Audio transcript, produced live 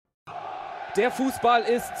Der Fußball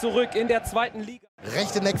ist zurück in der zweiten Liga.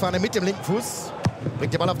 Rechte Neckfahne mit dem linken Fuß.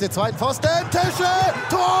 Bringt den Ball auf den zweiten Pfosten. Tesche!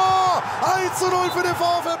 Tor! 1:0 für den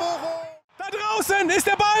VfL Bochum. Da draußen ist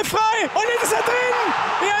der Ball frei und jetzt ist er drin.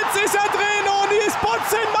 Jetzt ist er drin und Nils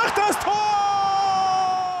Botzen macht das Tor.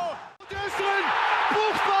 Und er ist drin.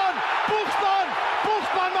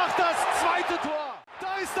 Buchmann macht das zweite Tor.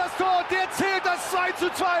 Da ist das Tor, der zählt das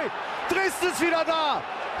 2:2. Dresden ist wieder da.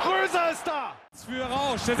 Röser ist da. Für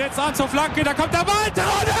Rausch, der setzt an zur Flanke, da kommt der Ball. Tor!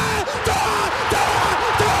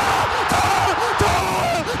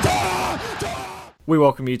 We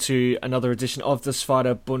welcome you to another edition of the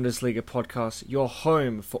Zweite Bundesliga podcast, your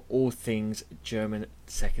home for all things German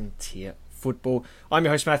second-tier football. I'm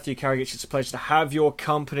your host, Matthew Carriage. It's a pleasure to have your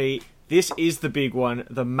company. This is the big one,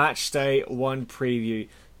 the Matchday 1 preview.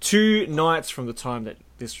 2 nights from the time that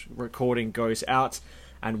this recording goes out,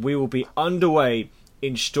 and we will be underway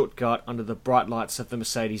in Stuttgart under the bright lights of the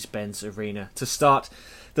Mercedes-Benz Arena to start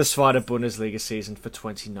the Zweite Bundesliga season for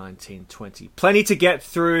 2019-20. Plenty to get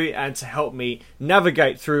through, and to help me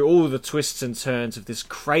navigate through all the twists and turns of this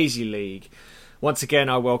crazy league, once again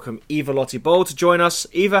I welcome Eva Lotti-Boll to join us.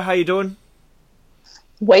 Eva, how you doing?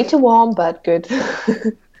 Way too warm, but good.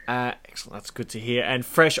 Excellent, that's good to hear. And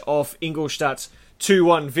fresh off Ingolstadt's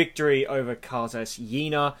 2-1 victory over Karlsruhe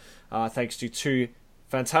Jena, thanks to 2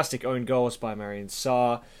 fantastic own goals by Marian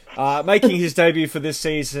Sarr. Making his debut for this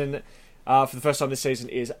season, for the first time this season,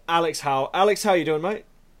 is Alex Howe. Alex, how are you doing, mate?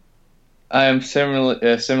 I am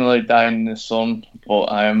similarly dying in the sun, but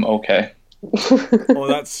I am okay. Well,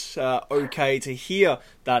 that's okay to hear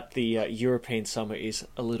that the European summer is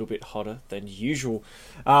a little bit hotter than usual.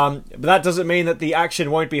 But that doesn't mean that the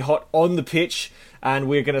action won't be hot on the pitch, and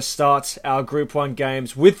we're going to start our Group 1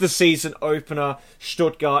 games with the season opener,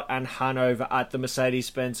 Stuttgart and Hanover at the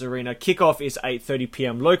Mercedes-Benz Arena. Kickoff is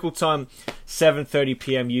 8:30pm local time,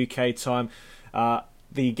 7:30pm UK time.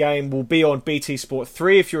 The game will be on BT Sport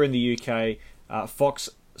 3 if you're in the UK, Fox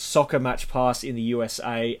Soccer Match Pass in the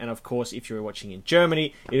USA, and of course if you're watching in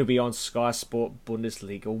Germany, it'll be on Sky Sport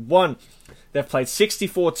Bundesliga 1. They've played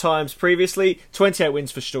 64 times previously, 28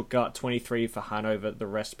 wins for Stuttgart, 23 for Hanover, the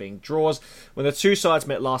rest being draws. When the two sides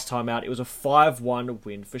met last time out, it was a 5-1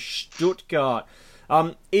 win for Stuttgart.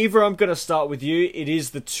 Eva, I'm going to start with you. It is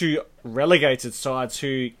the 2 relegated sides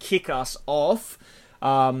who kick us off.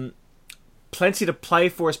 Plenty to play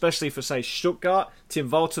for, especially for, say, Stuttgart. Tim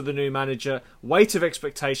Walter, the new manager. Weight of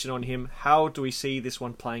expectation on him. How do we see this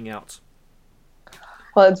one playing out?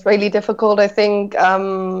 Well, it's really difficult. I think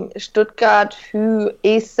Stuttgart, who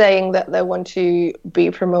is saying that they want to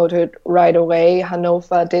be promoted right away.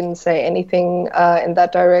 Hannover didn't say anything in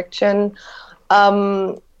that direction.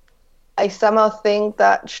 I somehow think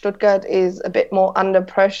that Stuttgart is a bit more under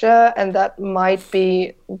pressure, and that might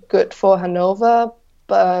be good for Hannover.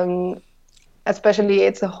 Especially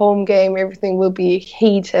it's a home game, everything will be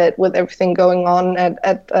heated with everything going on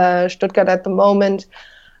at Stuttgart at the moment.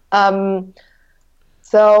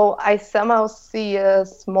 So I somehow see a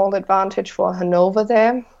small advantage for Hannover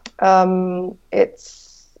there.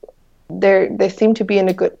 They seem to be in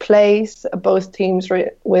a good place. Both teams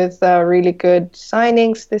with really good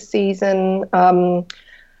signings this season.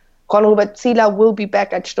 Ron-Robert Zieler will be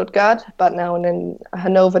back at Stuttgart, but now in a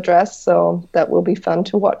Hannover dress, so that will be fun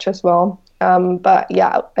to watch as well. But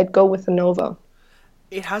yeah, I'd go with Hannover.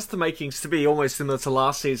 It has the makings to be almost similar to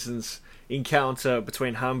last season's encounter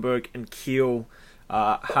between Hamburg and Kiel.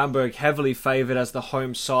 Hamburg heavily favoured as the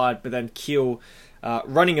home side, but then Kiel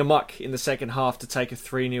running amok in the second half to take a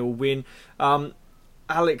 3-0 win.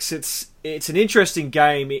 Alex, it's an interesting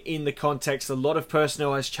game in the context. A lot of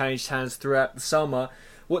personnel has changed hands throughout the summer.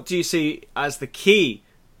 What do you see as the key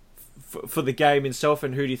for the game itself,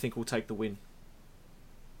 and who do you think will take the win?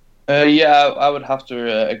 I would have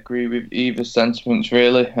to agree with Eva's sentiments,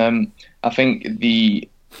 really. I think the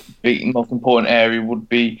most important area would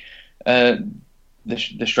be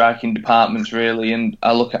the striking departments, really. And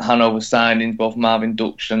I look at Hanover's signings, both Marvin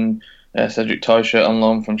Duksch and Cedric Teuscher on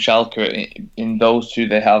loan from Schalke. In those two,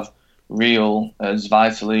 they have real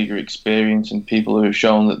Zweitliga experience and people who have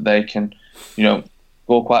shown that they can,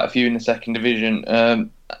 go quite a few in the second division.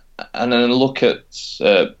 And then I look at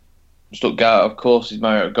Stuttgart, of course, is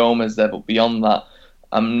Mario Gomez there, but beyond that,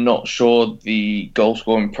 I'm not sure the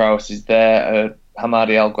goal-scoring prowess is there.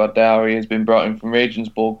 Hamadi El-Gwadari has been brought in from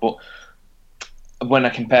Regensburg, but when I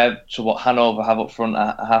compare to what Hanover have up front,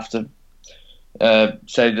 I have to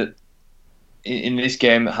say that in this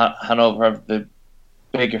game, Hanover have the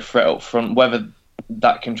bigger threat up front. Whether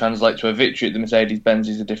that can translate to a victory at the Mercedes-Benz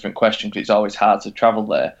is a different question, because it's always hard to travel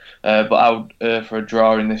there. But I would for a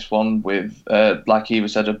draw in this one with, like Eva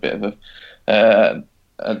said, a bit of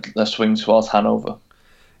a swing towards Hanover.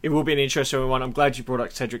 It will be an interesting one. I'm glad you brought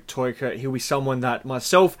up Cedric Teuchert. He'll be someone that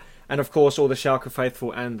myself and, of course, all the Schalke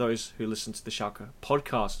faithful and those who listen to the Schalke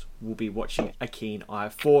podcast will be watching a keen eye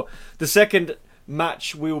for. The second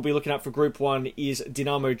match we will be looking at for Group 1 is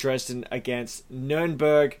Dynamo Dresden against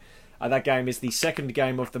Nuremberg. That game is the second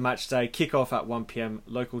game of the match day. Kickoff at 1 p.m.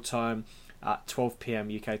 local time, at 12 p.m.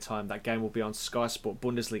 UK time. That game will be on Sky Sport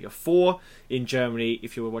Bundesliga 4 in Germany.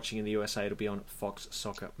 If you were watching in the USA, it'll be on Fox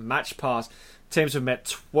Soccer Match Pass. Teams have met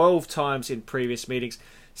 12 times in previous meetings.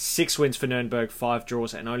 6 wins for Nuremberg, 5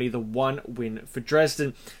 draws, and only the 1 win for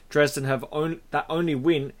Dresden. Dresden have that only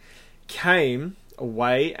win came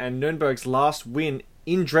away, and Nuremberg's last win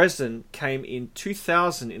in Dresden came in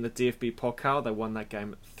 2000 in the DFB Pokal. They won that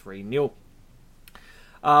game 3-0.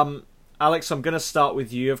 Alex, I'm going to start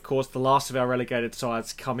with you. Of course, the last of our relegated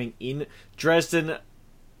sides coming in. Dresden,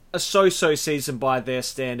 a so-so season by their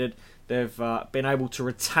standard. They've been able to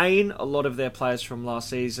retain a lot of their players from last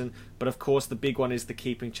season, but of course the big one is the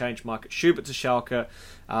keeping change. Marcus Schubert to Schalke,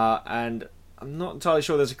 and I'm not entirely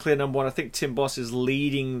sure there's a clear number one. I think Tim Boss is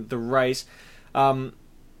leading the race. In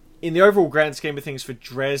the overall grand scheme of things for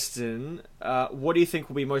Dresden, what do you think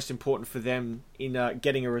will be most important for them in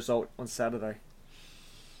getting a result on Saturday?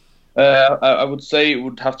 I would say it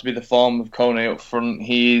would have to be the form of Kone up front.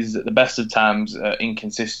 He's at the best of times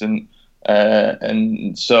inconsistent.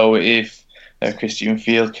 And so if Christian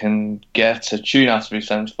Field can get a tune out of his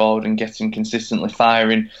centre forward and get him consistently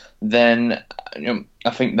firing, then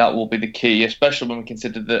I think that will be the key, especially when we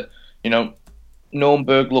consider that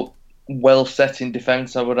Nuremberg look well set in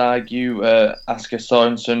defence. I would argue Asger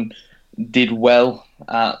Sorensen did well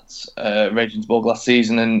at Regensburg last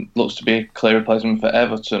season and looks to be a clear replacement for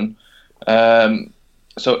Everton.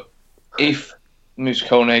 So if Moose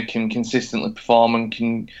Kone can consistently perform and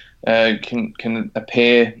can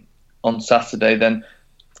appear on Saturday, then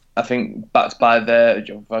I think backed by their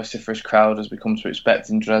vociferous crowd, as we come to expect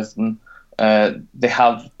in Dresden, they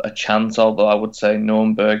have a chance, although I would say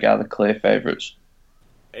Nuremberg are the clear favourites.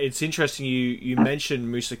 It's interesting you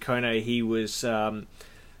mentioned Moussa Kone.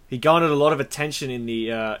 He garnered a lot of attention in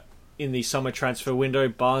the summer transfer window.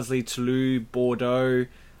 Barnsley, Toulouse, Bordeaux,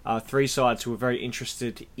 3 sides who were very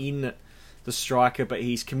interested in the striker, but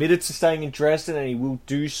he's committed to staying in Dresden and he will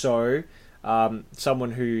do so.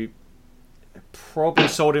 Someone who probably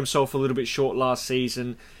sold himself a little bit short last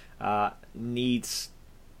season, needs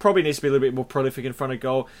to be a little bit more prolific in front of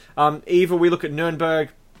goal. Eva, we look at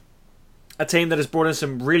Nuremberg, a team that has brought in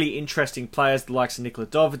some really interesting players, the likes of Nikola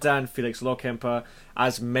Dovedan, Felix Lohkemper,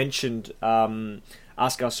 as mentioned, Asger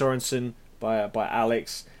Sorensen by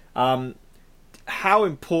Alex. How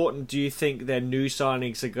important do you think their new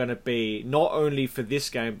signings are going to be, not only for this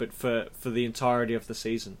game, but for the entirety of the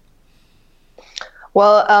season?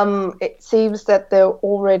 Well, it seems that they're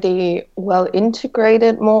already well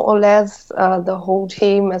integrated, more or less, the whole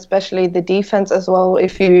team, especially the defense as well.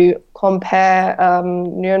 If you compare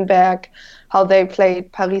Nuremberg, how they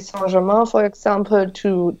played Paris Saint-Germain, for example,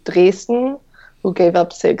 to Dresden, who gave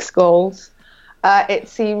up 6 goals. It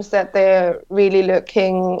seems that they're really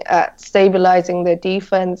looking at stabilizing their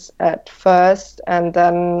defense at first, and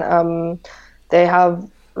then they have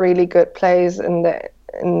really good players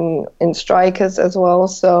in strikers as well.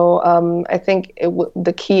 So I think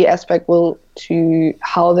the key aspect will to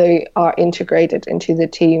how they are integrated into the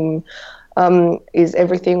team. Is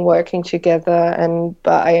everything working together?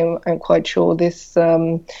 But I'm quite sure this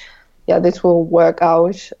will work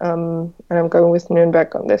out, and I'm going with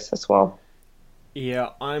Nuremberg on this as well. Yeah,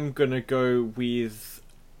 I'm going to go with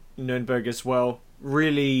Nuremberg as well.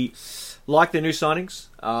 Really like their new signings,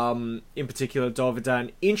 in particular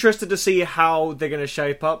Dovedan. Interested to see how they're going to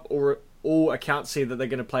shape up, or all accounts say that they're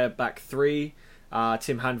going to play a back 3.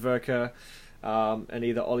 Tim Handwerker and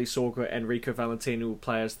either Ollie Sorg or Enrico Valentino will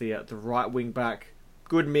play as the right wing back.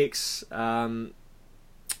 Good mix.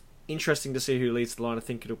 Interesting to see who leads the line. I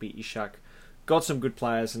think it'll be Ishak. Got some good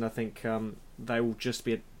players, and I think they'll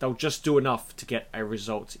just do enough to get a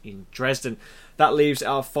result in Dresden. That leaves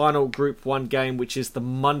our final Group 1 game, which is the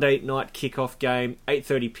Monday night kickoff game,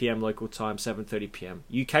 8:30 p.m. local time, 7:30 p.m.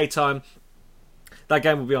 UK time. That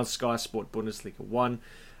game will be on Sky Sport Bundesliga 1.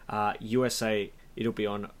 USA, it'll be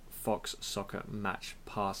on Fox Soccer Match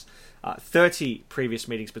Pass. 30 previous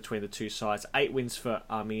meetings between the two sides. 8 wins for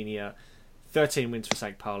Armenia, 13 wins for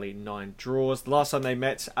St. Pauli, 9 draws. The last time they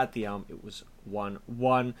met at the Elm, it was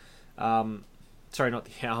 1-1.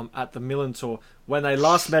 At the Millantor. When they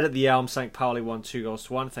last met at the Elm, St. Pauli won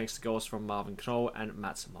 2-1, thanks to goals from Marvin Knoll and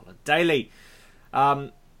Mats Moller Daly.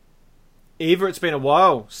 Eva, it's been a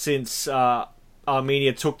while since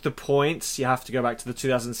Armenia took the points. You have to go back to the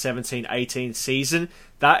 2017-18 season.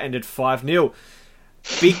 That ended 5-0.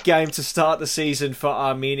 Big game to start the season for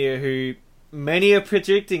Armenia, who many are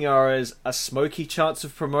predicting are as a smoky chance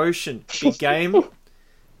of promotion. Big game.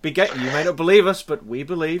 Big game. You may not believe us, but we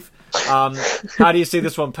believe. How do you see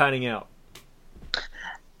this one panning out?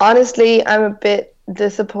 Honestly, I'm a bit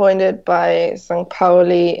disappointed by St.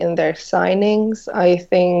 Pauli in their signings. I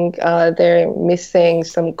think they're missing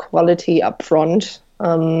some quality up front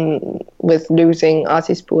with losing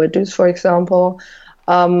Artis Bourdous, for example.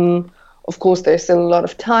 Of course, there's still a lot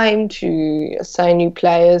of time to sign new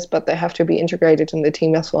players, but they have to be integrated in the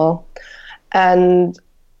team as well. And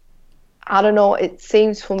I don't know, it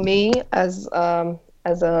seems for me as a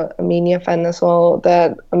Armenia fan as well,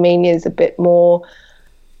 that Armenia is a bit more,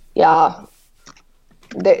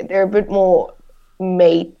 they're a bit more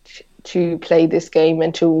made to play this game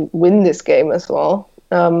and to win this game as well.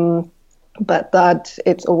 But that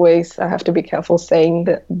it's always, I have to be careful saying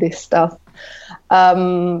this stuff.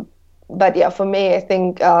 But yeah, for me, I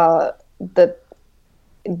think that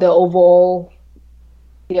the overall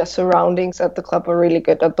surroundings at the club are really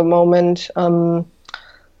good at the moment.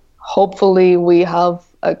 Hopefully we have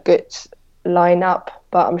a good lineup,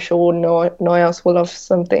 but I'm sure Neuhaus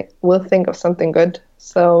will think of something good.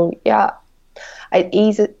 So yeah, I'd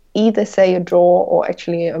either say a draw or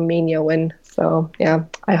actually Armenia win. So yeah,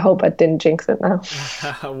 I hope I didn't jinx it now.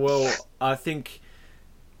 Well, I think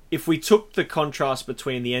if we took the contrast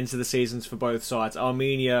between the ends of the seasons for both sides,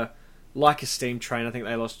 Armenia, like a steam train, I think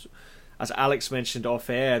they lost, as Alex mentioned off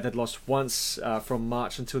air, they'd lost once from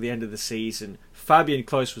March until the end of the season. Fabian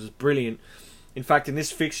Klos was brilliant. In fact, in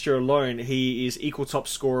this fixture alone, he is equal top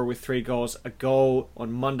scorer with 3 goals. A goal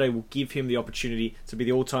on Monday will give him the opportunity to be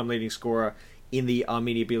the all-time leading scorer in the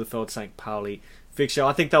Armenia Bielefeld St. Pauli fixture.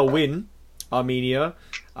 I think they'll win Armenia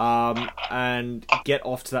and get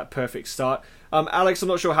off to that perfect start. Alex, I'm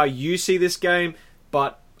not sure how you see this game,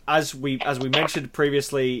 but as we mentioned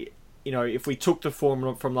previously, you know, if we took the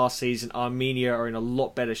form from last season, Armenia are in a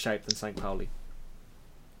lot better shape than St. Pauli.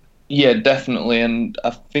 Yeah, definitely, and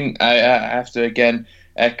I think I have to again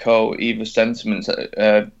echo Eva's sentiments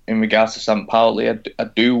in regards to St. Pauli. I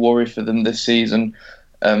do worry for them this season.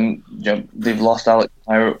 They've lost Alex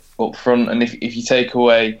Meyer up front, and if you take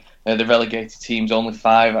away the relegated teams, only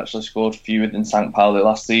 5 actually scored fewer than St. Pauli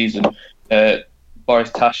last season.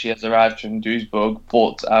 Boris Tashi has arrived from Duisburg,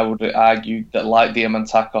 but I would argue that like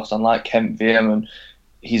Diamantakos and like Kent Veerman,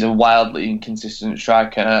 he's a wildly inconsistent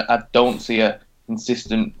striker. I don't see a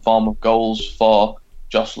consistent form of goals for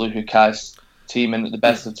Josh Luhukai's team, and at the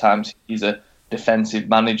best of times he's a defensive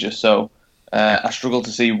manager, so I struggle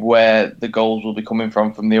to see where the goals will be coming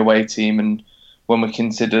from the away team. And when we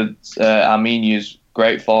considered Armenia's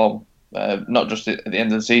great form, not just at the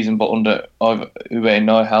end of the season but under Uwe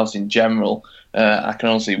Neuhaus in general, I can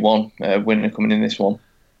only see one winner coming in this one.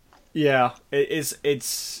 Yeah,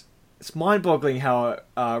 it's mind-boggling how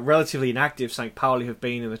relatively inactive St. Pauli have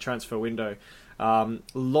been in the transfer window. A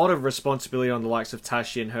lot of responsibility on the likes of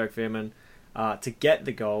Tashi and Herk Veerman to get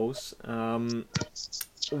the goals.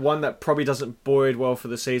 One that probably doesn't bode well for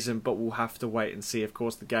the season, but we'll have to wait and see. Of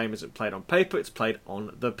course, the game isn't played on paper, it's played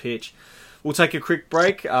on the pitch. We'll take a quick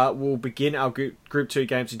break. We'll begin our Group 2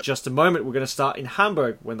 games in just a moment. We're going to start in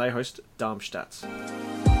Hamburg when they host Darmstadt.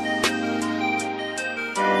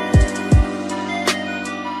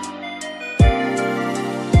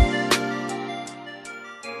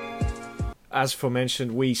 As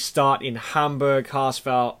aforementioned, we start in Hamburg.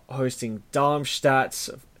 HSV hosting Darmstadt.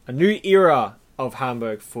 A new era of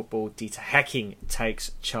Hamburg football. Dieter Hecking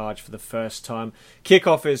takes charge for the first time.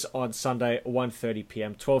 Kickoff is on Sunday,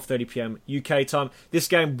 1:30pm, 12:30pm UK time. This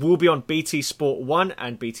game will be on BT Sport 1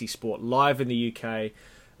 and BT Sport Live in the UK.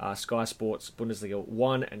 Sky Sports Bundesliga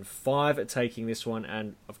 1 and 5 are taking this one,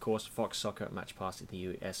 and of course Fox Soccer Match Pass in the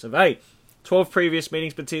US of A. 12 previous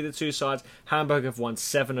meetings between the two sides. Hamburg have won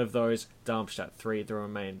 7 of those. Darmstadt 3. The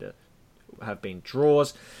remainder have been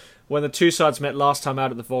draws. When the two sides met last time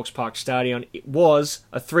out at the Volkspark Stadion, it was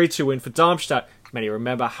a 3-2 win for Darmstadt. Many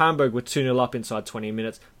remember Hamburg were 2-0 up inside 20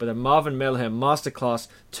 minutes, but a Marvin Melhem masterclass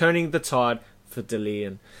turning the tide for De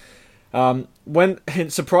Leon.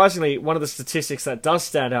 Surprisingly, one of the statistics that does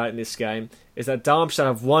stand out in this game is that Darmstadt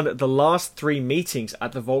have won the last 3 meetings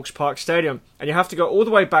at the Volkspark Stadium. And you have to go all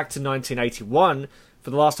the way back to 1981 for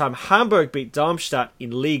the last time Hamburg beat Darmstadt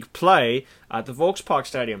in league play at the Volkspark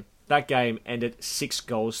Stadium. That game ended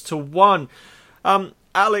 6-1.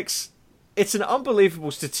 Alex, it's an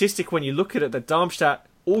unbelievable statistic when you look at it that Darmstadt,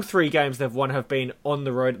 all 3 games they've won have been on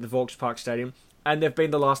the road at the Volkspark Stadium, and they've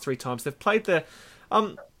been the last 3 times they've played there.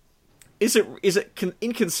 Is it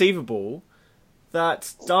inconceivable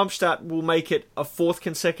that Darmstadt will make it a 4th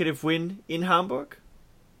consecutive win in Hamburg?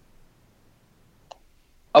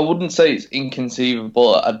 I wouldn't say it's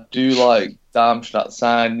inconceivable. I do like Darmstadt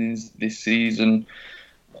signings this season,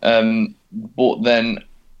 but then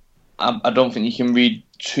I don't think you can read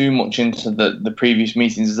too much into the previous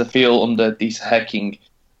meetings. As I feel under Dieter Hecking,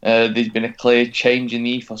 there's been a clear change in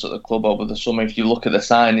the ethos at the club over the summer. If you look at the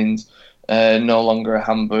signings, no longer a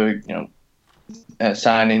Hamburg,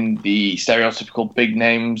 signing the stereotypical big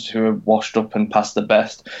names who are washed up and past the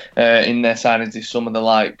best. In their signings is some of the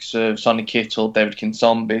likes of Sonny Kittel, David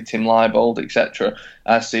Kinsombi, Tim Leibold, etc.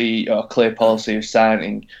 I see a clear policy of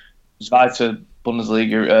signing Zweite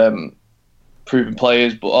Bundesliga proven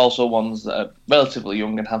players, but also ones that are relatively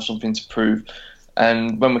young and have something to prove.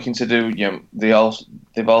 And when we consider,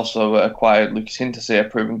 they've also acquired Lucas Hintersee, a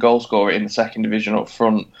proven goalscorer in the 2nd division up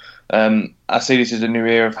front. I see this as a new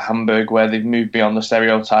era for Hamburg where they've moved beyond the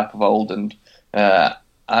stereotype of old, and I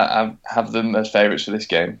have them as favourites for this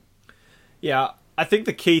game. Yeah, I think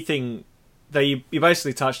the key thing that you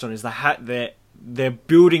basically touched on is they're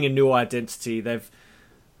building a new identity. They're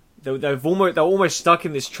almost stuck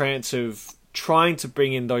in this trance of trying to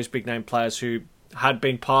bring in those big name players who had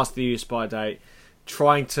been past the use-by date,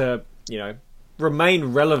 trying to remain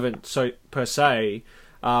relevant per se,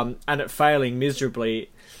 and it failing miserably.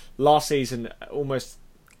 Last season, almost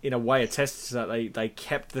in a way, attests that they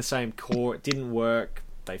kept the same core. It didn't work.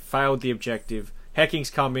 They failed the objective.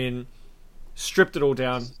 Hecking's come in, stripped it all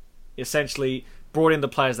down, essentially brought in the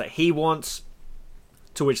players that he wants,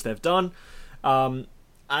 to which they've done. And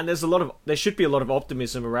there should be a lot of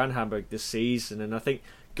optimism around Hamburg this season. And I think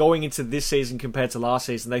going into this season compared to last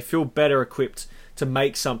season, they feel better equipped to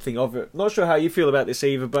make something of it. Not sure how you feel about this,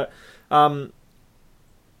 Eva, but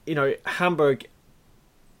Hamburg.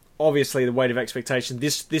 Obviously, the weight of expectation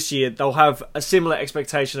this year, they'll have a similar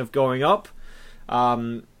expectation of going up.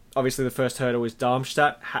 Obviously, the first hurdle is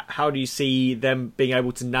Darmstadt. How do you see them being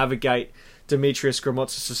able to navigate Dimitrios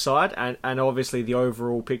Gramotzis' side and obviously the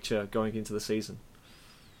overall picture going into the season?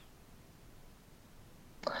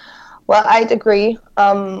 Well, I'd agree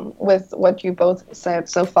with what you both said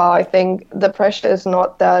so far. I think the pressure is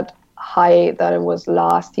not that high that it was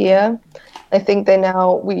last year. I think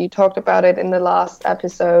we talked about it in the last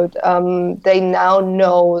episode, they now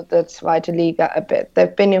know the Zweite Liga a bit.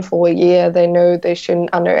 They've been in for a year. They know they shouldn't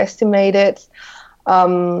underestimate it.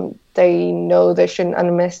 They know they shouldn't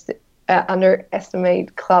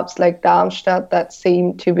underestimate clubs like Darmstadt that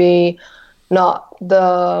seem to be not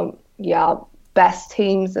the best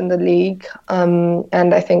teams in the league. And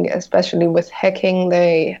I think especially with Hecking,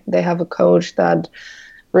 they have a coach that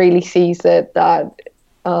really sees it, that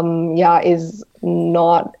is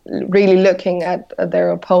not really looking at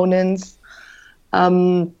their opponents.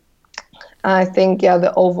 I think,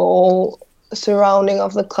 the overall surrounding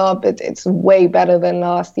of the club, it's way better than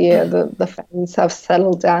last year. The fans have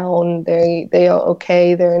settled down. They are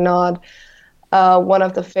okay. They're not one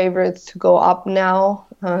of the favorites to go up now.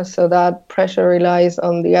 So that pressure relies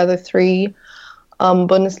on the other 3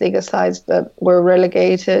 Bundesliga sides that were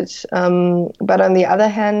relegated. But on the other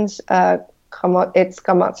hand, it's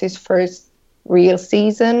Gramotzis' first real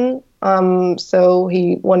season, so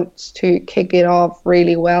he wants to kick it off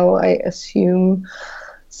really well, I assume.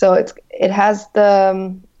 So it has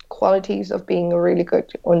the qualities of being a really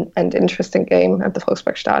good and interesting game at the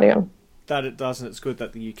Volksparkstadion. That it does, and it's good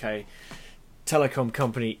that the UK telecom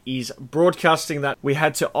company is broadcasting that. We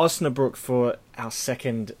head to Osnabrück for our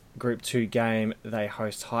second Group 2 game. They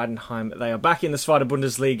host Heidenheim. They are back in the Zweite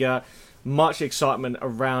Bundesliga. Much excitement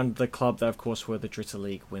around the club. They, of course, were the Dritte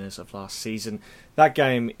League winners of last season. That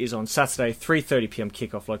game is on Saturday, 3:30pm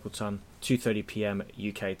kickoff local time, 2:30pm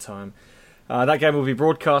UK time. That game will be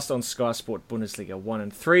broadcast on Sky Sport Bundesliga 1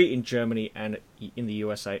 and 3 in Germany and in the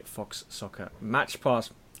USA, Fox Soccer Match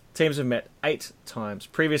Pass. Teams have met 8 times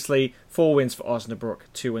previously, 4 wins for Osnabrück,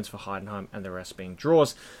 2 wins for Heidenheim, and the rest being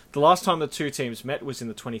draws. The last time the 2 teams met was in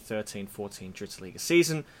the 2013-14 Dritte Liga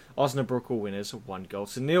season. Osnabrück were winners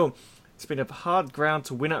 1-0. It's been a hard ground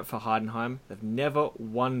to win at for Heidenheim. They've never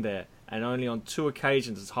won there, and only on 2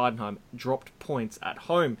 occasions has Heidenheim dropped points at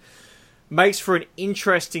home. Makes for an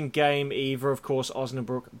interesting game, Eva. Of course,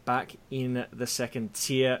 Osnabrück back in the second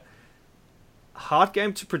tier. Hard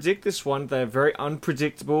game to predict this one. They're very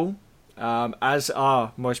unpredictable, as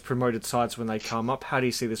are most promoted sides when they come up. How do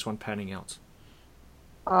you see this one panning out?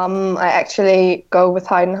 I actually go with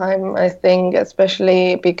Heidenheim, I think,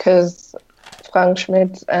 especially because Frank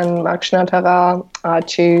Schmidt and Marc Schnatterer are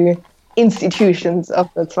 2 institutions of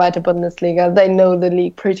the Zweite Bundesliga. They know the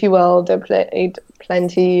league pretty well. They played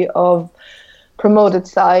plenty of promoted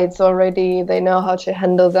sides already. They know how to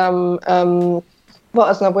handle them.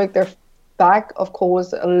 Well, Osnabrück, they're back. Of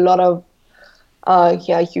course, a lot of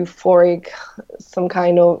euphoric, some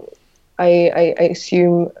kind of, I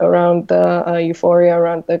assume, around the euphoria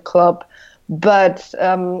around the club. But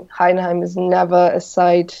Heidenheim is never a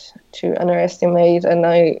side to underestimate, and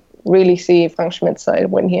I really see Frank Schmidt's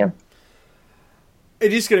side win here.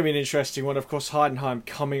 It is going to be an interesting one. Of course, Heidenheim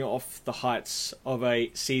coming off the heights of a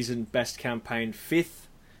season best campaign, 5th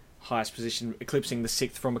highest position, eclipsing the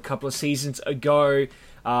 6th from a couple of seasons ago.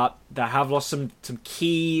 They have lost some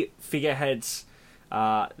key figureheads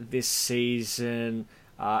this season.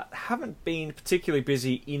 Haven't been particularly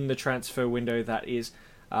busy in the transfer window, that is,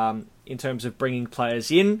 in terms of bringing players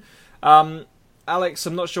in. Alex,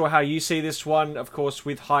 I'm not sure how you see this one. Of course,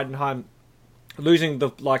 with Heidenheim losing the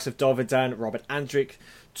likes of Dovedan, Robert Andrich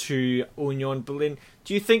to Union Berlin,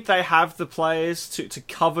 do you think they have the players to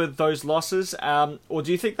cover those losses? Or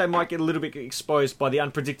do you think they might get a little bit exposed by the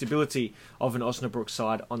unpredictability of an Osnabrück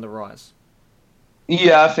side on the rise?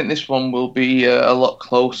 Yeah, I think this one will be a lot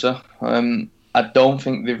closer. I don't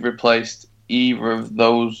think they've replaced either of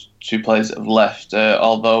those two players that have left,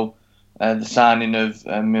 although the signing of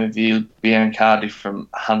Merville Biancardi from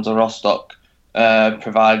Hansa Rostock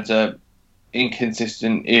provides a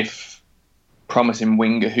inconsistent, if promising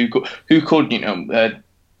winger who could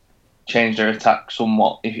change their attack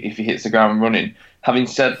somewhat if he hits the ground running. Having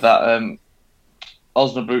said that,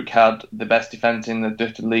 Osnabrück had the best defence in the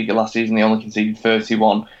Dritte Liga last season. They only conceded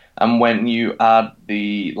 31, and when you add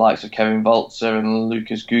the likes of Kevin Walzer and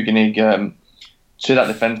Lucas Gugenig to that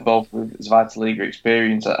defence, both with Zweite Liga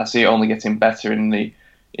experience, I see it only getting better in the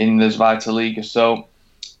Zweite Liga. So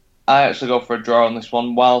I actually go for a draw on this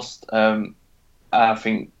one. Whilst I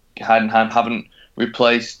think Heidenheim haven't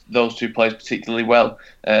replaced those two players particularly well.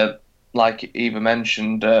 Like Eva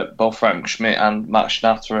mentioned, both Frank Schmidt and Matt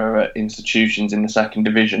Schnatter are institutions in the second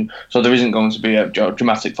division, so there isn't going to be a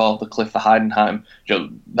dramatic fall off the cliff for Heidenheim.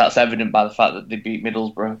 That's evident by the fact that they beat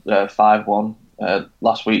Middlesbrough 5-1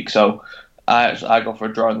 last week. So I go for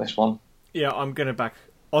a draw in this one. Yeah, I'm going to back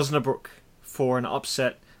Osnabrück for an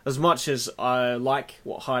upset. As much as I like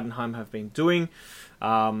what Heidenheim have been doing,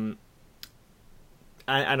 and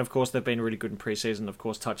of course they've been really good in pre-season, of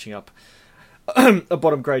course touching up a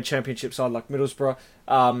bottom grade championship side like Middlesbrough.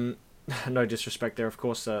 No disrespect there, of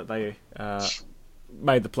course. They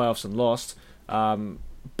made the playoffs and lost.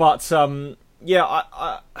 But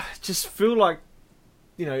I just feel like,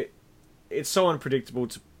 it's so unpredictable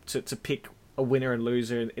to pick a winner and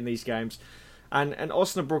loser in these games. And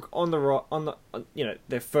Osnabrück on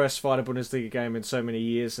their first Fighter Bundesliga game in so many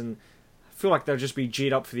years, and I feel like they'll just be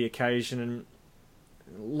G'd up for the occasion and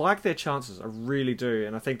like their chances. I really do.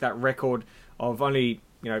 And I think that record of only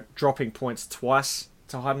dropping points twice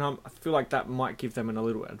to Heidenheim, I feel like that might give them a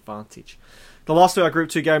little advantage. The last of our Group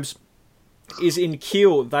 2 games is in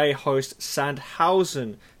Kiel. They host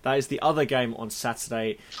Sandhausen. That is the other game on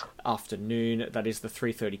Saturday afternoon. That is the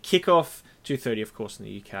 3:30 kickoff, 2:30 of course in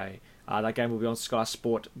the UK. That game will be on Sky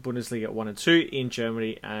Sport Bundesliga 1 and 2 in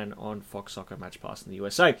Germany and on Fox Soccer Match Pass in the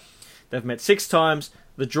USA. They've met 6 times.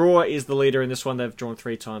 The draw is the leader in this one. They've drawn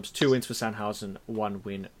 3 times. 2 wins for Sandhausen, 1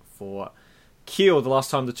 win for Kiel. The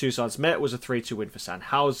last time the two sides met was a 3-2 win for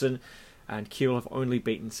Sandhausen, and Kiel have only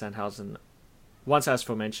beaten Sandhausen once, as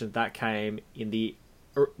aforementioned. That came in the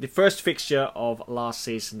first fixture of last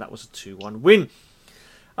season. That was a 2-1 win.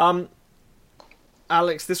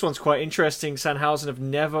 Alex, this one's quite interesting. Sandhausen have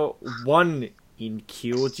never won in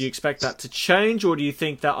Kiel. Do you expect that to change, or do you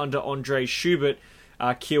think that under Andre Schubert,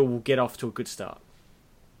 Kiel will get off to a good start?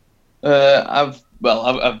 I've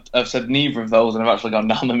said neither of those, and I've actually gone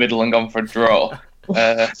down the middle and gone for a draw.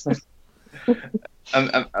 I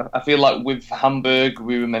feel like with Hamburg,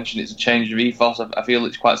 we mentioned it's a change of ethos. I feel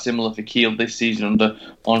it's quite similar for Kiel this season under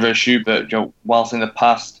Andre Schubert. Whilst in the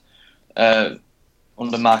past,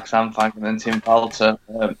 under Markus Anfang and then Tim Walter,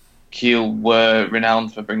 Kiel were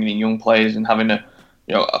renowned for bringing in young players and having a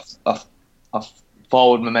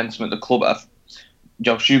forward momentum at the club.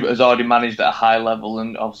 Schubert has already managed at a high level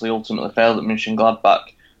and obviously ultimately failed at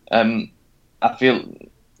Mönchengladbach. I feel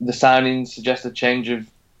the signings suggest a change of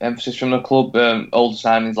emphasis from the club. Older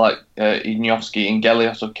signings like Ignovsky and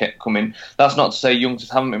Gelios have kept coming. That's not to say youngsters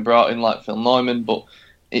haven't been brought in like Phil Neumann, but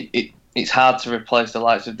it's hard to replace the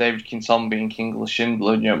likes of David Kinsombi and Kingsley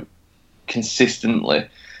Schindler consistently.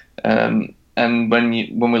 And when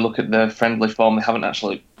we look at the friendly form, they haven't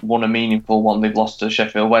actually won a meaningful one. They've lost to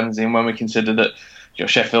Sheffield Wednesday, and when we consider that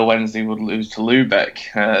Sheffield Wednesday would lose to Lübeck,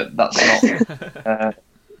 that's not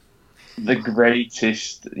the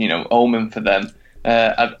greatest omen for them.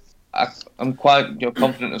 I'm quite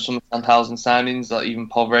confident of some of Sandhausen signings, like even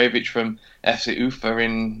Paul Ravich from FC Ufa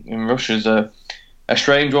in Russia is a a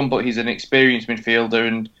strange one, but he's an experienced midfielder,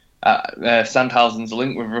 and Sandhausen's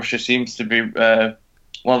link with Russia seems to be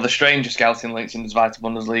one of the strangest scouting links in the Zweite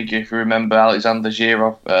Bundesliga. If you remember, Alexander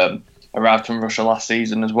Zhirov arrived from Russia last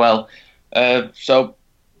season as well. So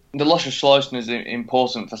the loss of Schleusner is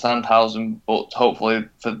important for Sandhausen, but hopefully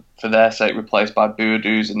for their sake replaced by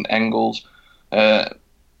Boadus and Engels.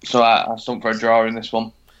 So I stump for a draw in this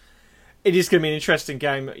one. It is going to be an interesting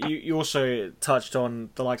game. You also touched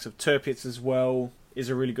on the likes of Tirpitz as well. Is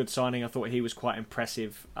a really good signing. I thought he was quite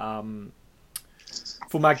impressive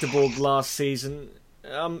for Magdeburg last season.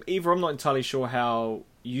 Eva, I'm not entirely sure how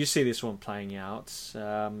you see this one playing out.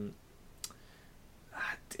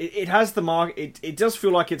 It has the mark. It does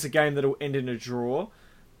feel like it's a game that will end in a draw,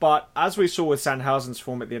 but as we saw with Sandhausen's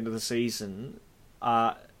form at the end of the season,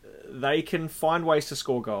 they can find ways to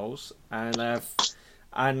score goals, and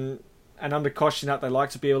under Koshinac, they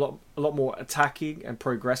like to be a lot more attacking and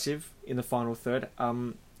progressive in the final third.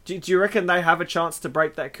 Do you reckon they have a chance to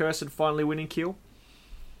break that curse and finally win in Kiel?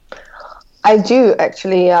 I do,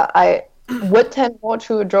 actually. I would tend more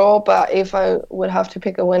to a draw, but if I would have to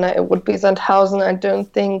pick a winner, it would be Sandhausen. I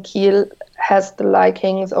don't think Kiel has the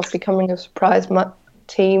likings of becoming a surprise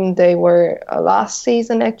team. They were last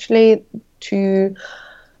season, actually. Too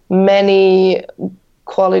many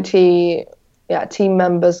quality team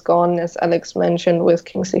members gone, as Alex mentioned, with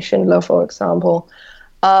Kingsley Schindler, for example.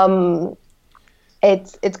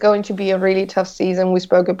 It's going to be a really tough season. We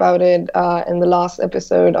spoke about it in the last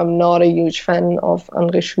episode. I'm not a huge fan of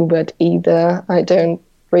André Schubert either. I don't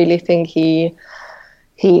really think he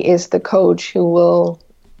is the coach who will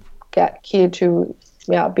get Kiel to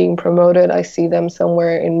being promoted. I see them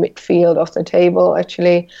somewhere in midfield of the table,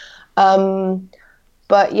 actually.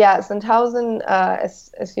 But yeah, Sandhausen,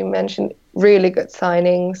 as you mentioned, really good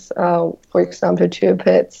signings. For example,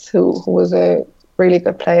 Tirpitz, who was a really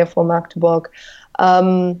good player for Magdeburg.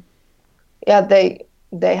 They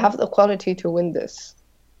have the quality to win this.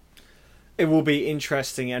 It will be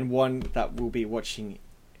interesting, and one that we'll be watching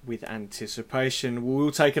with anticipation.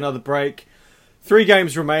 We'll take another break. 3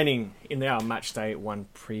 games remaining in our match day 1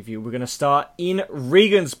 preview. We're going to start in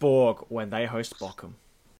Regensburg when they host Bochum.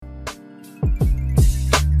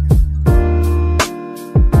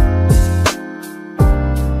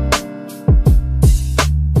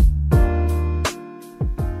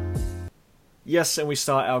 Yes, and we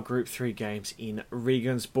start our Group 3 games in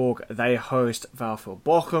Regensburg. They host VfL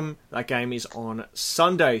Bochum. That game is on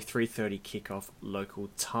Sunday, 3:30 kickoff local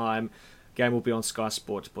time. Game will be on Sky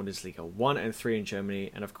Sports Bundesliga 1 and 3 in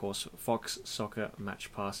Germany, and of course Fox Soccer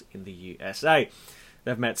Match Pass in the USA.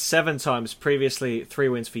 They've met 7 times previously, 3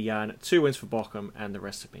 wins for Jan, 2 wins for Bochum, and the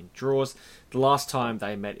rest have been draws. The last time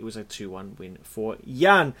they met, it was a 2-1 win for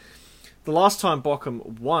Jan. The last time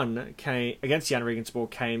Bochum won against Jan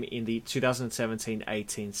Regensburg came in the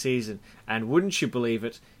 2017-18 season. And wouldn't you believe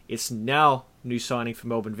it, it's now new signing for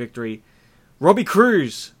Melbourne Victory. Robbie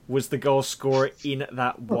Cruz was the goal scorer in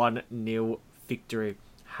that 1-0 victory.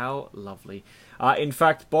 How lovely. In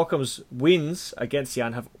fact, Bochum's wins against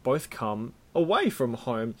Jan have both come away from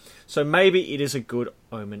home. So maybe it is a good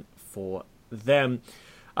omen for them.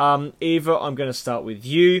 Eva, I'm going to start with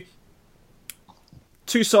you.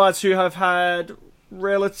 2 sides who have had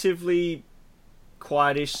relatively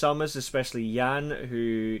quietish summers, especially Jan,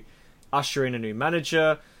 who usher in a new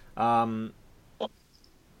manager.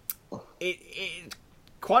 It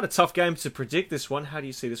quite a tough game to predict, this one. How do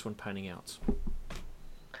you see this one panning out?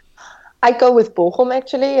 I go with Bochum,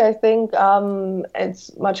 actually. I think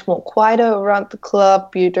it's much more quieter around the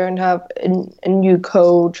club. You don't have a new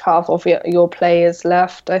coach, half of your players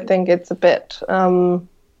left. I think it's a bit...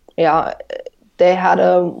 They had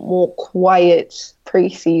a more quiet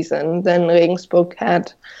preseason than Regensburg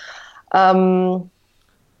had. And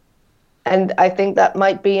I think that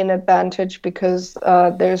might be an advantage because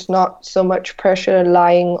there's not so much pressure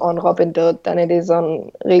lying on Robin Dutt than it is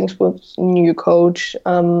on Regensburg's new coach,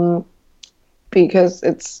 because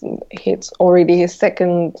it's already his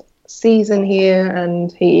 2nd season here,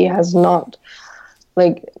 and he has not,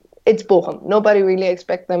 it's Bochum. Nobody really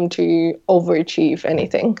expects them to overachieve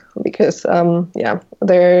anything because,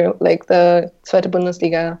 they're like the Zweite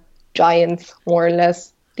Bundesliga giants, more or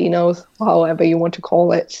less, dinos, however you want to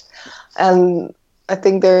call it. And I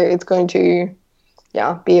think it's going to,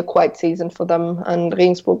 be a quiet season for them. And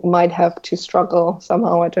Regensburg might have to struggle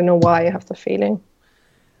somehow. I don't know why. I have the feeling.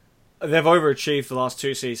 They've overachieved the last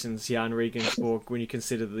 2 seasons, Jan Regensburg, when you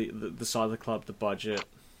consider the size of the club, the budget,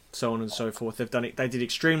 so on and so forth. They've done it. They did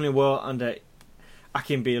extremely well under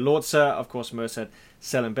Akim Bielorza. Of course, Mirsad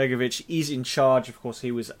Selimbegovic is in charge. Of course,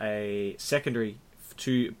 he was a secondary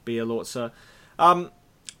to Bielorza.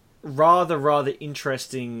 rather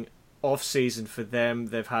interesting off-season for them.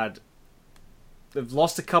 They've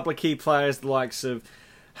lost a couple of key players, the likes of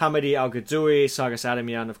Hamidi Al Gadoui, Sargas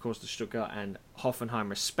Adamian, of course, to Stuttgart and Hoffenheim,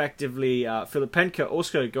 respectively. Filipenko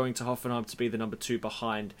also going to Hoffenheim to be the number 2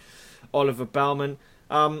 behind Oliver Baumann.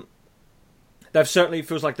 They've certainly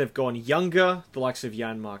feels like they've gone younger. The likes of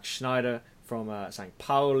Jan-Mark Schneider from St.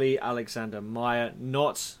 Pauli, Alexander Meyer,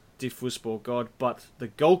 not the Fußball god, but the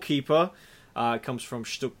goalkeeper comes from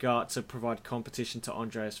Stuttgart to provide competition to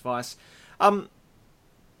Andreas Weiss.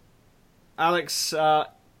 Alex,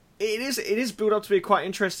 it is built up to be a quite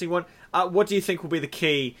interesting one. What do you think will be the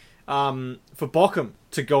key for Bochum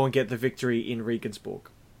to go and get the victory in Regensburg?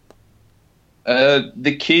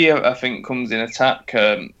 The key, I think, comes in attack.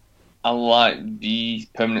 I like the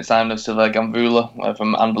permanent signing of Silver Gamvula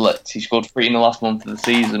from Anderlecht. He scored 3 in the last month of the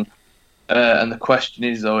season. And the question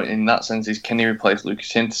is, though, in that sense, is can he replace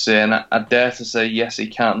Lucas Hinterseer? And I dare to say yes, he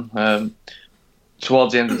can.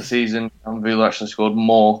 Towards the end of the season, Gamvula actually scored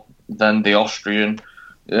more than the Austrian.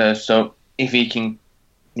 So if he can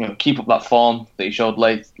keep up that form that he showed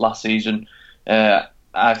late last season,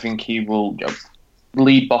 I think he will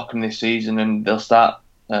lead Bochum this season, and they'll start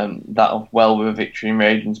that off well with a victory in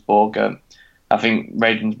Regensburg. I think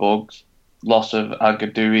Regensburg's loss of Al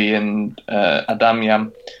Gadoui and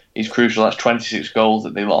Adamian is crucial. That's 26 goals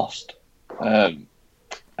that they lost, and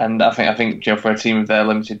I think for a team of their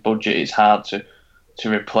limited budget, it's hard to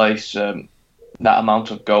replace that amount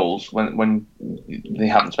of goals when they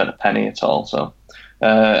haven't spent a penny at all. So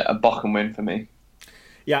a Bochum win for me.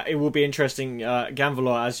 Yeah, it will be interesting.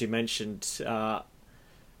 Gamvula, as you mentioned,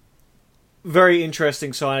 very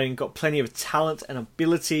interesting signing. Got plenty of talent and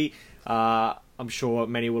ability. I'm sure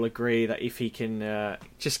many will agree that if he can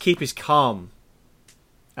just keep his calm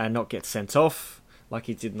and not get sent off like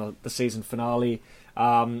he did in the season finale,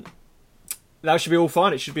 that should be all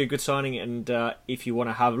fine. It should be a good signing. And if you want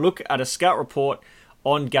to have a look at a scout report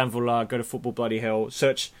on Gamvula, go to Football Bloody Hell,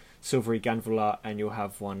 search Silvery Gamvula, and you'll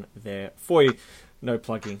have one there for you. No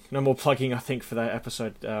more plugging, I think, for that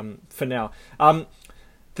episode for now.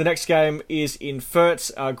 The next game is in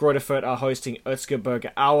Fürth. Greuther Fürth are hosting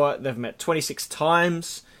Erzgebirge Aue. They've met 26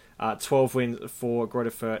 times. 12 wins for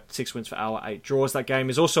Greuther Fürth, 6 wins for Aue, 8 draws. That game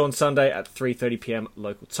is also on Sunday at 3:30 p.m.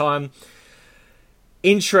 local time.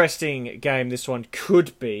 Interesting game this one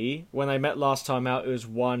could be. When they met last time out, it was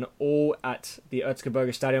 1-1 at the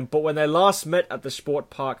Erzgebirge Stadium. But when they last met at the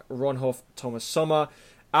Sportpark Ronhof Thomas Sommer,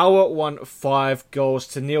 Aue won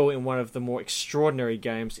 5-0 in one of the more extraordinary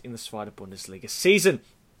games in the Zweite Bundesliga season.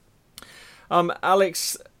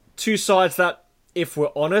 Alex, two sides that, if we're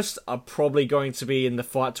honest, are probably going to be in the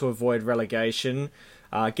fight to avoid relegation.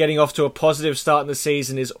 Getting off to a positive start in the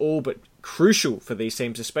season is all but crucial for these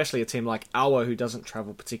teams, especially a team like Aue, who doesn't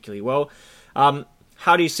travel particularly well.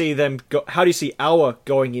 How do you see them? How do you see Aue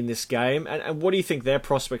going in this game, and what do you think their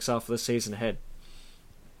prospects are for the season ahead?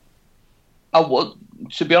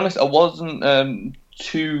 To be honest, I wasn't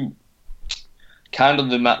too kind of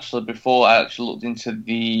the match before I actually looked into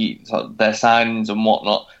their signings and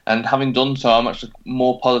whatnot, and having done so, I'm actually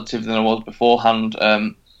more positive than I was beforehand.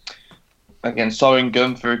 Again, Soren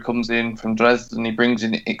Gunther, who comes in from Dresden, he brings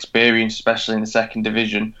in experience, especially in the second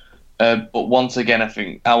division. But once again, I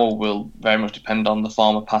think Aue will very much depend on the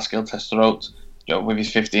form of Pascal Testaroth. With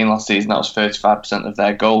his 15 last season, that was 35% of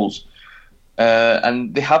their goals.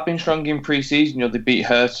 And they have been strong in pre-season. They beat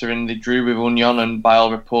Hertha and they drew with Union, and by all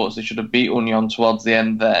reports, they should have beat Union towards the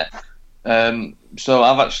end there. So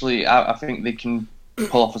I think they can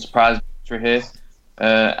pull off a surprise victory here.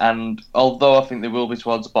 And although I think they will be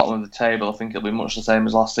towards the bottom of the table, I think it'll be much the same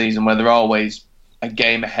as last season, where they're always a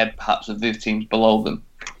game ahead, perhaps, of the teams below them.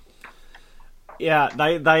 Yeah,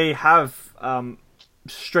 they have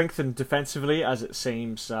strengthened defensively, as it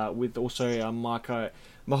seems, with also Marko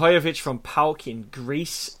Mahojevic from PAOK in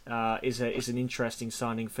Greece is an interesting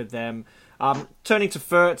signing for them. Turning to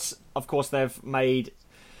Fürth, of course, they've made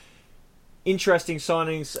interesting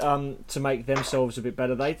signings to make themselves a bit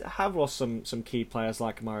better. They have lost some key players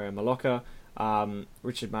like Mario Maloka,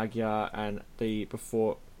 Richard Magyar, and the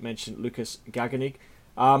before mentioned Lucas Gaganig.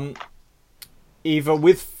 Either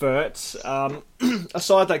with Fürth, a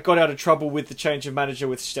side that got out of trouble with the change of manager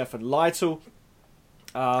with Stefan Leitl,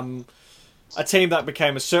 a team that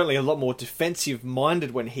became certainly a lot more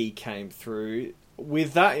defensive-minded when he came through.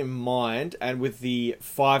 With that in mind, and with the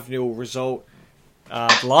 5-0 result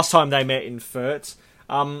the last time they met in Fürth,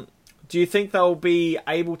 do you think they'll be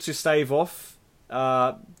able to stave off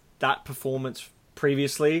that performance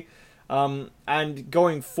previously? And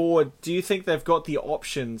going forward, do you think they've got the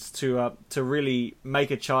options to really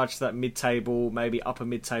make a charge to that mid-table, maybe upper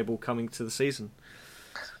mid-table coming to the season?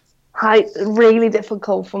 Really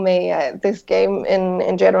difficult for me. This game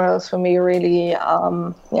in general is for me really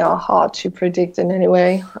hard to predict in any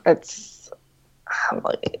way.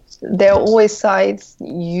 There are always sides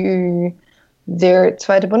they're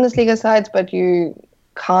zweite Bundesliga sides, but you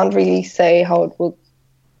can't really say how it will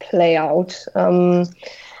play out.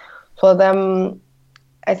 For them,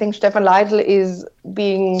 I think Stefan Leitl is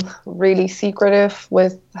being really secretive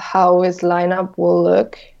with how his lineup will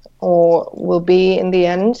look or will be in the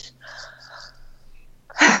end.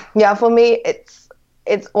 Yeah, for me,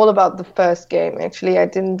 it's all about the first game, actually. I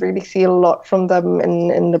didn't really see a lot from them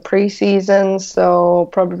in the preseason, so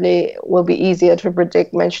probably it will be easier to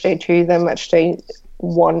predict match day 2 than match day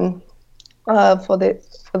 1 for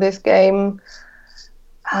this game.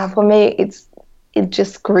 For me, it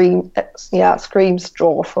just screams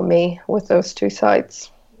draw for me with those two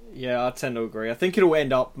sides. Yeah, I tend to agree. I think it'll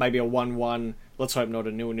end up maybe a 1-1. Let's hope not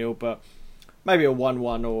a 0-0, but maybe a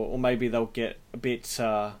 1-1, or maybe they'll get a bit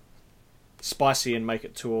spicy and make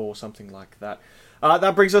it 2 or something like that.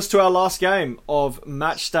 That brings us to our last game of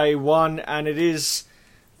match day 1, and it is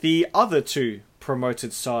the other 2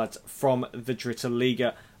 promoted sides from the Dritte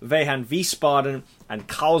Liga, Wehen Wiesbaden and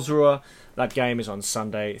Karlsruhe. That game is on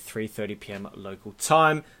Sunday, 3:30 p.m. local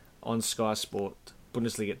time on Sky Sport,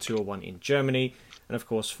 Bundesliga 201 in Germany, and of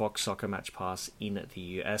course Fox Soccer Match Pass in the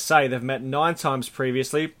USA. They've met 9 times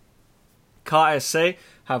previously. KSC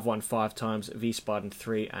have won 5 times, Wiesbaden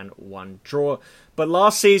 3 and 1 draw. But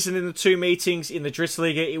last season in the 2 meetings in the Dritte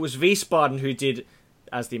Liga, it was Wiesbaden who did,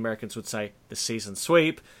 as the Americans would say, the season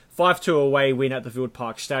sweep. 5-2 away win at the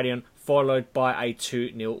Wildpark Stadion, followed by a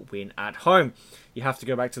 2-0 win at home. You have to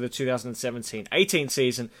go back to the 2017-18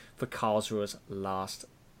 season for Karlsruhe's last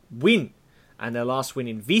win. And their last win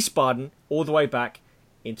in Wiesbaden, all the way back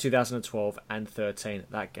in 2012 and 13.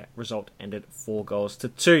 That result ended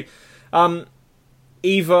 4-2.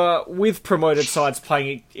 Eva, with promoted sides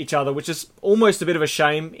playing each other, which is almost a bit of a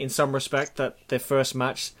shame in some respect, that their first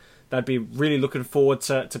match, they'd be really looking forward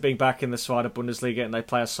to being back in the Zweite Bundesliga, and they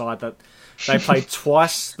play a side that they played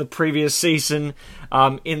twice the previous season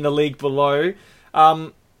in the league below.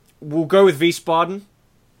 We'll go with Wiesbaden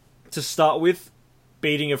to start with,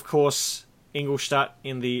 beating, of course, Ingolstadt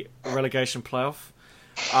in the relegation playoff.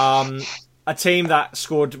 A team that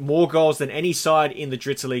scored more goals than any side in the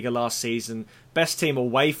Dritte Liga last season. Best team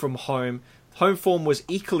away from home. Home form was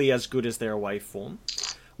equally as good as their away form.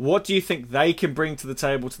 What do you think they can bring to the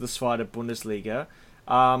table to the Zweite Bundesliga?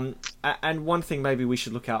 And one thing maybe we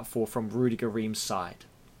should look out for from Rüdiger Rehm's side.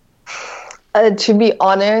 To be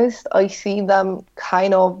honest, I see them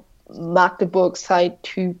kind of Magdeburg side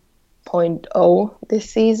 2.0 this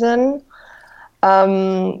season.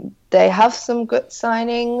 They have some good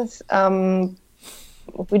signings.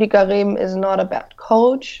 Rüdiger Rehm is not a bad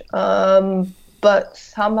coach, but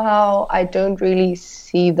somehow I don't really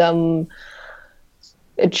see them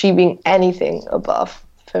achieving anything above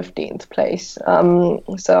 15th place.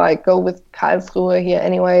 So I go with Karlsruhe here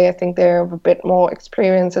anyway. I think they have a bit more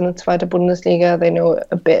experience in the Zweite Bundesliga. They know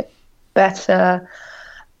a bit better.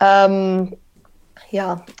 I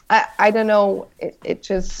don't know. It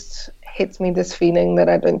just hits me, this feeling that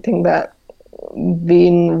I don't think that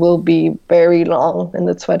Wien will be very long in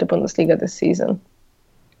the Zweite Bundesliga this season.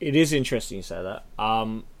 It is interesting you say that.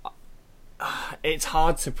 It's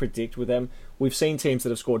hard to predict with them. We've seen teams that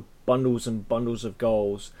have scored bundles and bundles of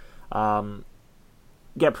goals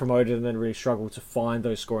get promoted and then really struggle to find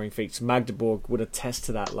those scoring feats. Magdeburg would attest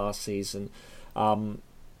to that last season. I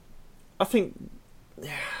think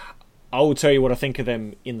I will tell you what I think of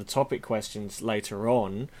them in the topic questions later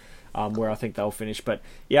on, where I think they'll finish. But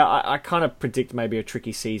yeah, I kind of predict maybe a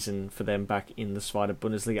tricky season for them back in the Zweite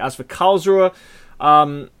Bundesliga. As for Karlsruhe,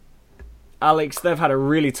 Alex, they've had a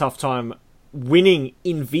really tough time winning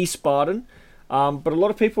in Wiesbaden. But a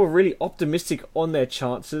lot of people are really optimistic on their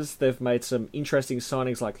chances. They've made some interesting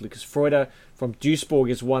signings like Lucas Freuder from Duisburg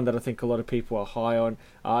is one that I think a lot of people are high on.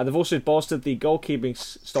 They've also bolstered the goalkeeping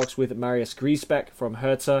stocks with Marius Griesbeck from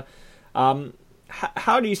Hertha.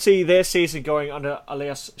 How do you see their season going under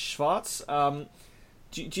Elias Schwarz? Do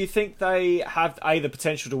you think they have the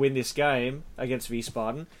potential to win this game against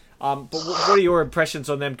Wiesbaden? But what are your impressions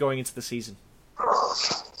on them going into the season?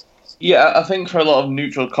 Yeah, I think for a lot of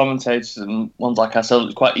neutral commentators and ones like ourselves,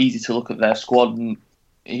 it's quite easy to look at their squad, and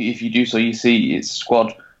if you do so, you see it's a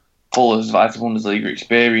squad full of Zweite Bundesliga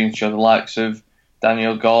experience. You have the likes of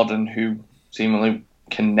Daniel Gordon, who seemingly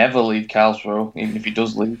can never leave Karlsruhe, even if he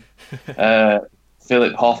does leave.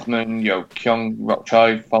 Philipp Hoffmann, Kyung Rok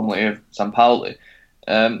Choi, formerly of St. Pauli.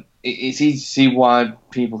 It's easy to see why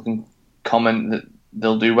people can comment that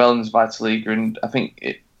they'll do well in the Zweite Liga, and I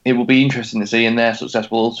think it will be interesting to see, and their success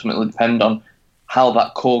will ultimately depend on how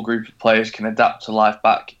that core group of players can adapt to life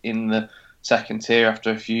back in the second tier after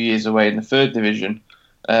a few years away in the third division.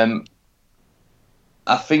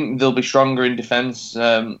 I think they'll be stronger in defence,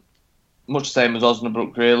 much the same as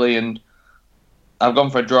Osnabrück, really, and I've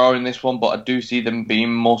gone for a draw in this one, but I do see them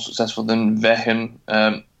being more successful than Wehen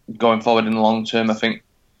going forward in the long term.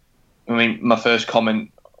 My first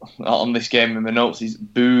comment on this game in my notes is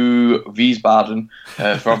boo Wiesbaden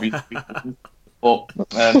for obvious reasons. But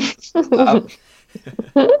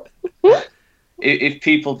if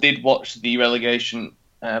people did watch the relegation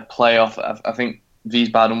playoff, I think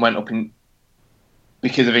Wiesbaden went up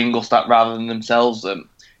because of Ingolstadt rather than themselves.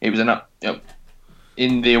 It was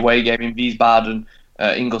in the away game in Wiesbaden,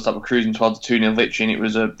 Ingolstadt were cruising towards a 2-0 victory, and it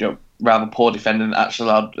was a rather poor defender that actually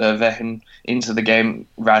allowed Wehen into the game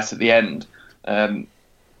right at the end.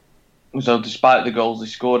 So despite the goals they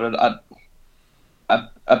scored, a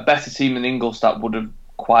better team than Ingolstadt would have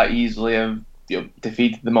quite easily have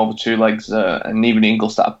defeated them over two legs, and even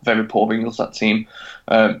Ingolstadt, a very poor Ingolstadt team,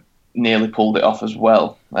 nearly pulled it off as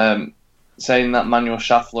well. Saying that Manuel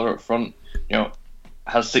Schaffler up front,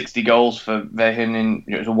 has 60 goals for Wehen in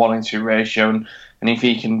it's a 1-2 ratio, and if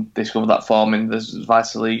he can discover that form in the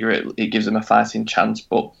Zweite, it gives them a fighting chance.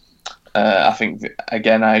 But I think,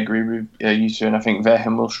 again, I agree with you two, and I think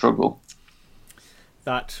Wehen will struggle.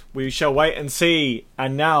 That we shall wait and see.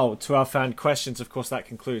 And now to our fan questions. Of course, that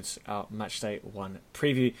concludes our Matchday 1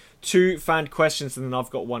 preview. 2 fan questions, and then I've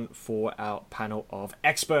got one for our panel of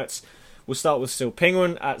experts. We'll start with Steel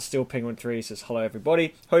Penguin at Steel Penguin 3. Says, hello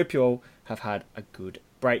everybody. Hope you all have had a good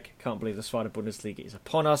break. Can't believe the Zweite Bundesliga is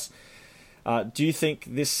upon us. Do you think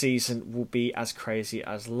this season will be as crazy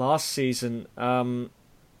as last season?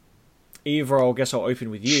 Eva, I guess I'll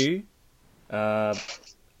open with you.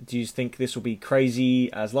 Do you think this will be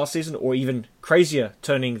crazy as last season, or even crazier,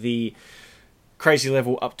 turning the crazy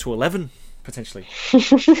level up to 11, potentially?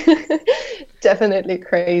 Definitely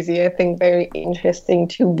crazy. I think very interesting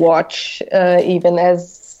to watch, even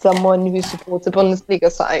as someone who supports a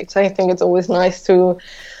Bundesliga side. I think it's always nice to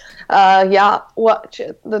watch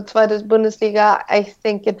the Zweite Bundesliga. I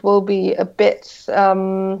think it will be a bit,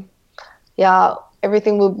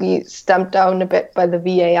 everything will be stamped down a bit by the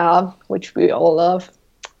VAR, which we all love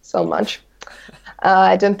so much.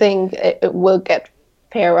 I don't think it will get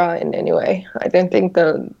fairer in any way. I don't think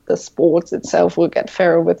the sports itself will get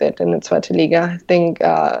fairer with it in the Zweite Liga. I think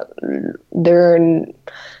there are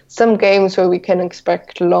some games where we can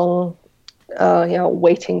expect long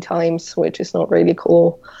waiting times, which is not really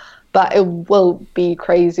cool. But it will be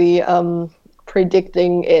crazy.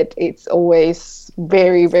 Predicting it's always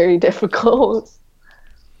very, very difficult.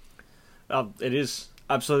 It is,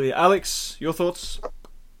 absolutely. Alex, your thoughts?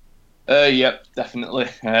 Yep, definitely.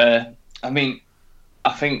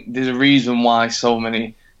 I think there's a reason why so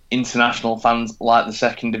many international fans like the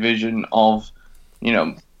second division of,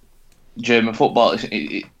 German football.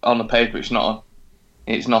 On the paper, it's not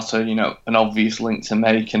an obvious link to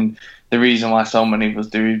make, and the reason why so many of us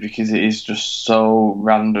do is because it is just so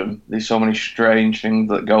random. There's so many strange things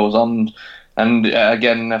that goes on. And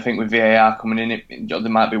again, I think with VAR coming in, there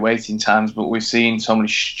might be waiting times, but we've seen so many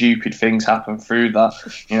stupid things happen through that.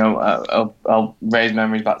 I'll raise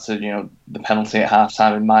memories back to the penalty at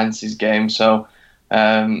half-time in Mainz's game. So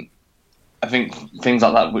I think things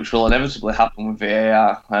like that, which will inevitably happen with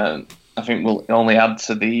VAR, I think will only add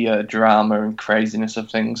to the drama and craziness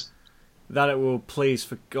of things. That it will, please,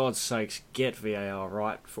 for God's sakes, get VAR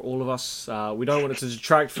right for all of us. We don't want it to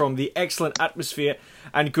detract from the excellent atmosphere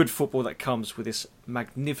and good football that comes with this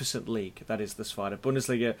magnificent league that is the Zweite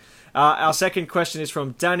Bundesliga. Our second question is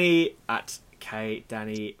from Danny at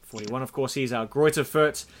KDanny41. Of course, he's our Greuther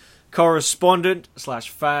Fürth correspondent /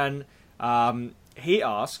 fan. He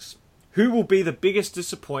asks, who will be the biggest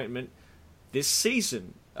disappointment this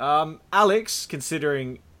season? Alex,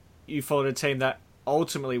 considering you followed a team that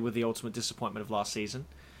ultimately with the ultimate disappointment of last season,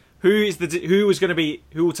 who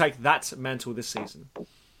will take that mantle this season?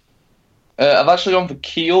 I've actually gone for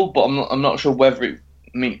Kiel, but I'm not sure whether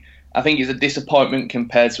I think it's a disappointment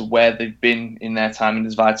compared to where they've been in their time in the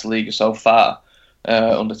Zweite Liga so far,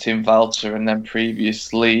 under Tim Walter and then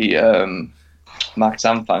previously Max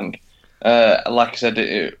Anfang. Like I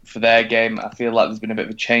said, for their game, I feel like there's been a bit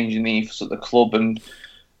of a change in the ethos at the club, and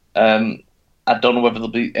I don't know whether they'll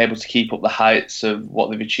be able to keep up the heights of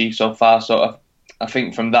what they've achieved so far. So I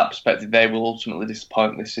think from that perspective, they will ultimately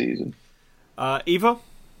disappoint this season. Eva?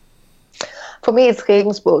 For me, it's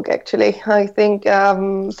Regensburg, actually. I think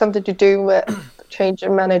something to do with change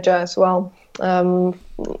in manager as well, and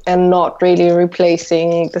not really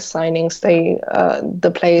replacing the signings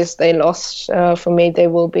the players they lost. For me, they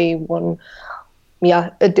will be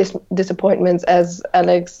a disappointment, as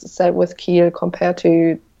Alex said, with Kiel compared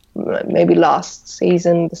to maybe last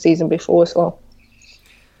season, the season before as well.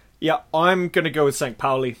 Yeah, I'm going to go with St.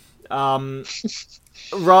 Pauli.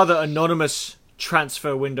 Rather anonymous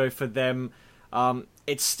transfer window for them.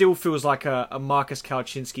 It still feels like a Marcus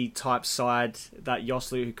Kalczynski type side that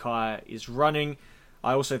Jos Luhukay is running.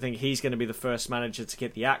 I also think he's going to be the first manager to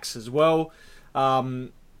get the axe as well.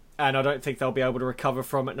 And I don't think they'll be able to recover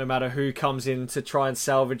from it no matter who comes in to try and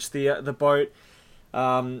salvage the boat.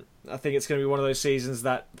 I think it's going to be one of those seasons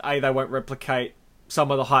that they won't replicate some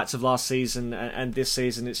of the heights of last season, and this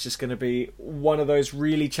season it's just going to be one of those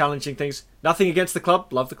really challenging things. Nothing against the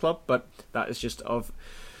club, love the club, but that is just of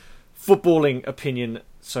footballing opinion,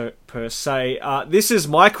 so per se. This is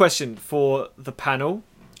my question for the panel.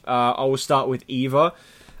 I will start with Eva.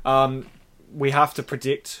 We have to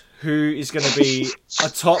predict who is going to be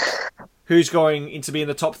who's going to be in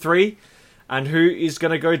the top 3, and who is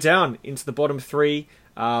going to go down into the bottom 3.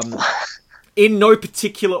 In no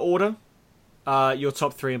particular order. Your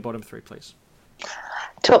top 3 and bottom 3, please.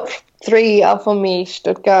 Top 3 are for me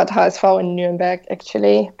Stuttgart, HSV, and Nuremberg,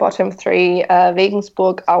 actually. Bottom 3,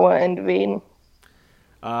 Regensburg, Aue, and Wien.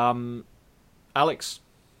 Alex?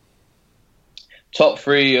 Top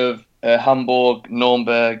 3 of Hamburg,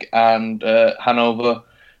 Nuremberg, and Hanover.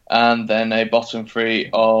 And then a bottom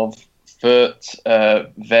 3 of Fürth,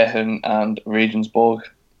 Wehen, and Regensburg.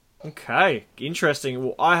 Okay, interesting.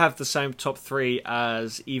 Well, I have the same top 3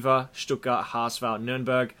 as Eva, Stuttgart, HSV,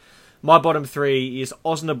 Nuremberg. My bottom 3 is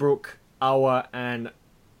Osnabrück, Aue, and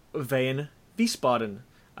Wien, Wiesbaden.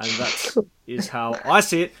 And that is how I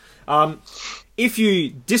see it. If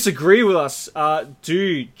you disagree with us,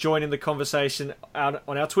 do join in the conversation on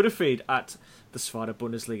our Twitter feed at the Zweite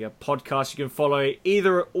Bundesliga podcast. You can follow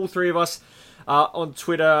all 3 of us on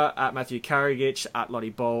Twitter at Matthew Karagich, at Lottie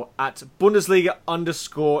Bowl, at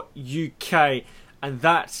Bundesliga_UK. And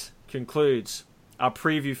that concludes our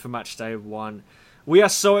preview for match day 1. We are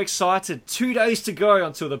so excited. 2 days to go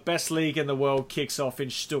until the best league in the world kicks off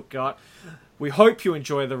in Stuttgart. We hope you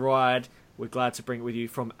enjoy the ride. We're glad to bring it with you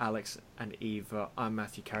from Alex and Eva. I'm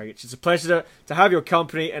Matthew Karagich. It's a pleasure to have your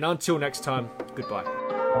company. And until next time, goodbye.